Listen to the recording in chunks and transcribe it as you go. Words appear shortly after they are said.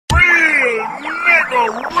the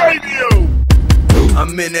radio.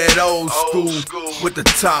 I'm in that old school with the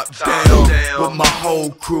top down, with my whole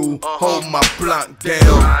crew, hold my block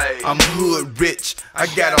down. I'm hood rich, I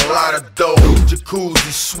got a lot of dough,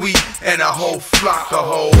 jacuzzi sweet, and a whole flock of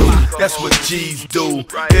hoes. That's what G's do,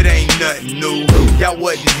 it ain't nothing new. Y'all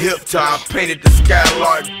wasn't hip till I painted the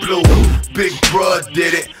skylark blue. Big bruh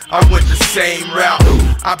did it, I went the same route.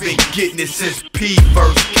 I've been getting it since P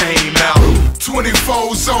first came out.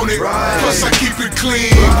 24's on it, plus I keep it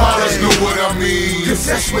clean. Ballers know what I mean, cause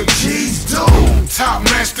that's what G's do. Top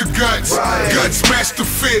master guts, guts master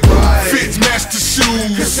fit, fits master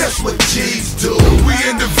shoes. Cause that's what G's do. We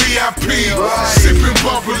in the VIP, sipping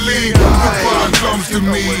bubbly, the bar comes to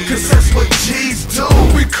me. Cause that's what G's do.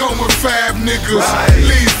 We come with fab niggas,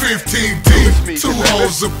 leave 15 deep, 2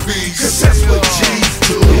 hoes apiece. Cause that's what G's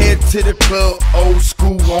do. Head to the club, old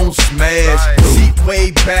school on smash. Seat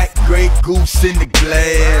way back, Grey Goose in the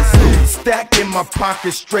glass. Stack in my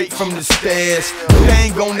pocket straight from the stash.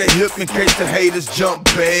 Bang on the hip in case the haters jump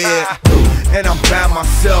bad. And I'm by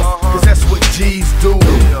myself, cause that's what G's do.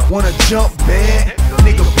 Wanna jump bad?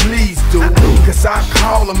 Nigga, please do. Cause I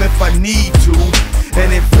call them if I need to.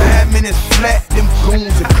 And in 5 minutes flat, them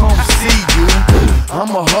goons will come see you.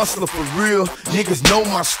 I'm a hustler for real, niggas know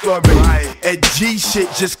my story. At G shit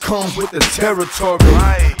just comes with the territory.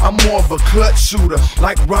 I'm more of a clutch shooter,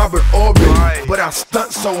 like Robert Orbit. But I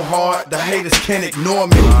stunt so hard, the haters can't ignore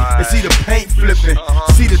me. They see the paint flipping,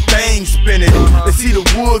 see the thing spinning. They see the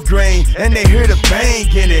wood grain, and they hear the bang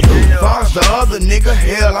in it. If I was the other nigga,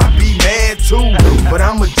 hell, I'd be mad too. But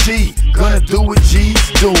I'm a G, gonna do what G's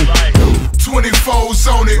do. 24's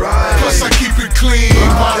on it, plus I keep it clean.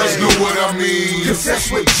 Ballers know what I mean, cause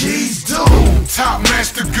that's what G's do. Top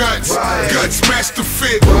master guts, guts master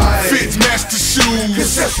fit, fits master shoes.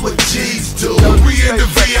 Cause that's what G's do. We in the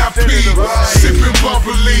VIP, sipping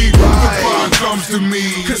bubbly, the bar comes to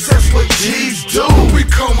me. Cause that's what G's do. We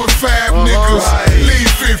come with fab niggas,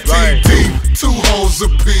 leave 15 deep, 2 hoes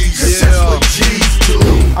apiece. Cause that's what G's do.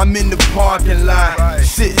 I'm in the parking lot,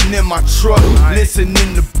 sitting in my truck,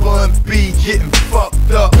 listening to Bun B getting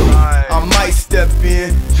fucked up. I might step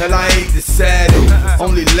in, hell I ain't decided.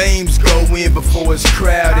 Only lames go in before it's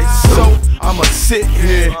crowded. So I'ma sit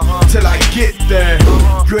here till I get there.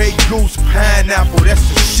 Grey Goose pineapple, that's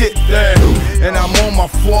the shit there. And I'm on my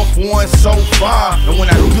 4th one so far. And when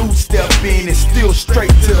I do step in, it's still straight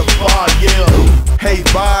to the bar, yeah. Hey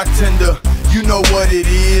bartender, you know what it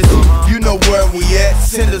is. You know where we at,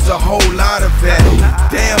 send us a whole lot of that.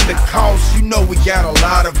 Damn the cost, you know we got a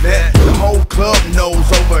lot of that. The whole club knows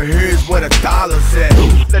over here is where the dollar's at.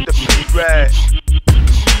 Let the beat ride.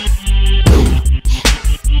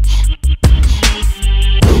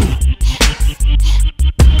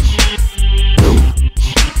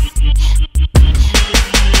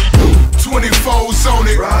 24's on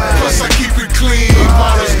it, plus I keep it clean.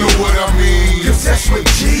 Ballers know what I mean, cause that's what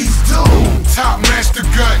G's do. Top master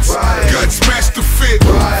guts, guts master fit,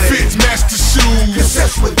 fits master shoes. Cause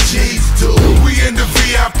that's what G's do. We in the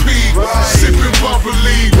VIP, sipping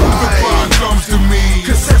bubbly,